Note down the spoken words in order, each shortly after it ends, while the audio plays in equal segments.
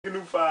a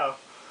new file.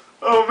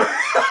 Oh man.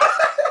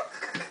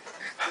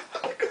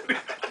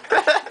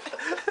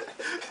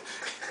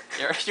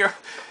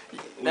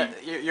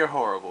 You're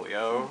horrible,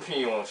 yo. We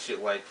pee on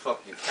shit like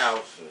fucking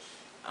couches.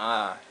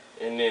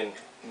 And then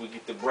we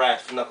get the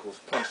brass knuckles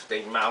punch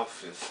they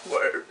mouths.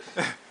 Word.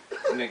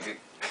 Nigga,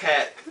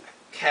 cat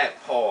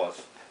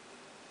paws.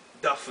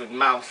 Duffing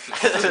mouses.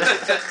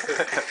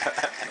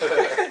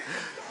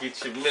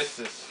 Get your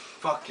missus.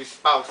 Fuck your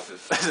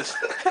spouses.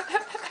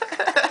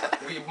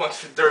 We a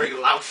bunch of dirty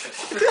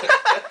louses.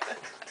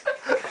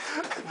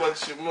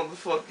 Bunch of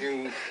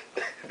motherfucking,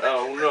 I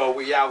don't know,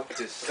 we out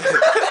this.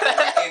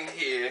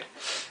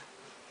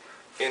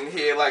 In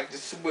here like the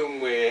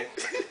swimwear.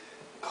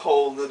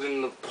 Colder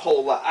than the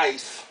polar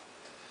ice.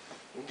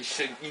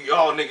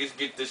 Y'all niggas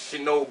get the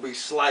shinobi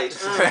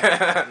slice.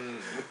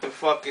 With the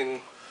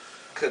fucking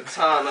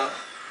katana.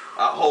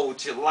 I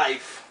hold your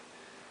life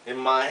in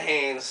my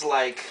hands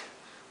like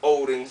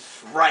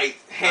Odin's right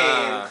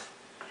hand.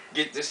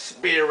 Get the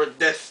spear of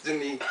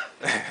destiny.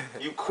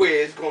 You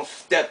queers gonna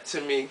step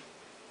to me.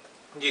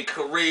 Your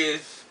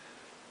career's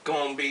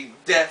gonna be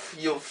death,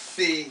 you'll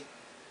see.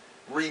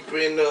 Reaper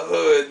in the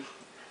hood.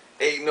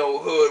 Ain't no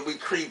hood, we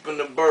creep in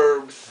the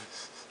burbs.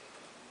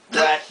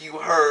 Black you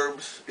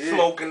herbs.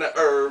 Smoking the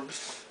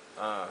herbs.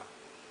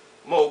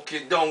 Smoke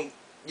it, don't.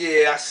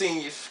 Yeah, I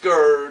seen you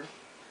skirt.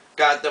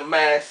 Got the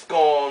mask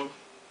on.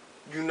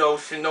 You know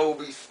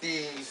Shinobi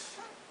Steez.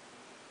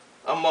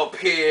 I'm up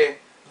here,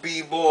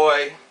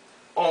 B-boy.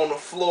 On the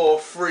floor,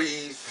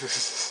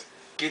 freeze.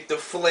 Get the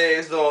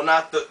flares on,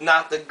 not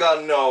the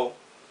gun though.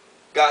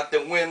 Got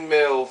the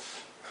windmills,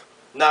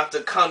 not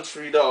the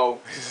country though.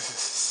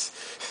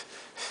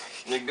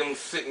 Nigga, I'm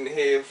sitting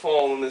here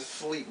falling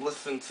asleep,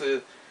 listening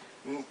to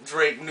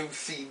Drake new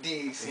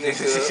CDs,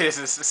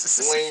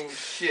 nigga. Lame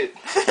shit.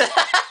 I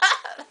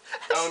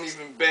don't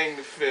even bang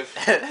the fifth.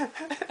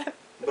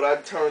 But I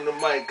turn the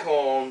mic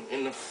on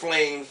and the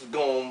flames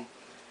gon'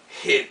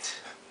 hit.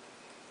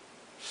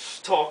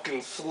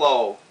 Talking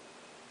slow,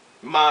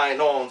 mind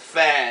on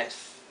fast.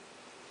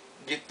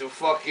 Get the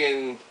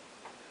fucking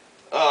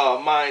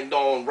mind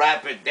on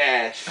rapid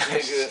dash,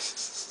 nigga.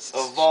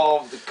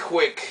 Evolve the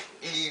quick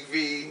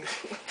EV.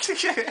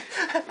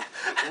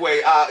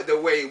 The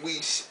way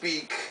we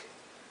speak,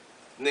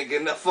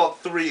 nigga. Fuck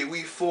 3,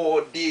 we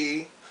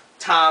 4D.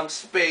 Time,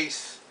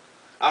 space.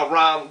 I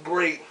rhyme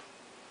great.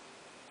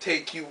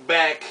 Take you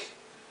back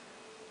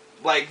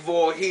like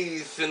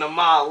Voorhees in a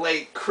mile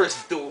lake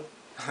crystal.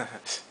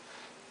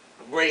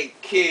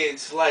 Great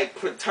kids like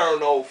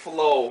Paterno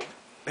Flow.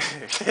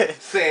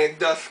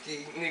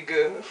 Sandusky,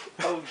 nigga.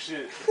 Oh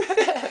shit.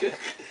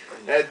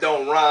 That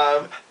don't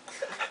rhyme.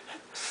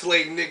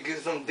 Slay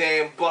niggas, I'm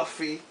damn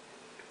Buffy.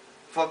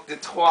 Fuck the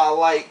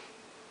Twilight.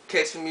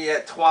 Catch me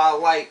at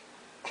Twilight.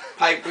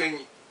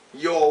 Piping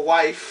your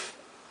wife.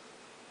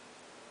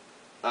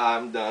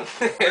 I'm done.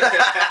 Hey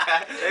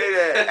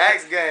there,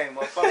 X game,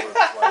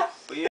 motherfucker.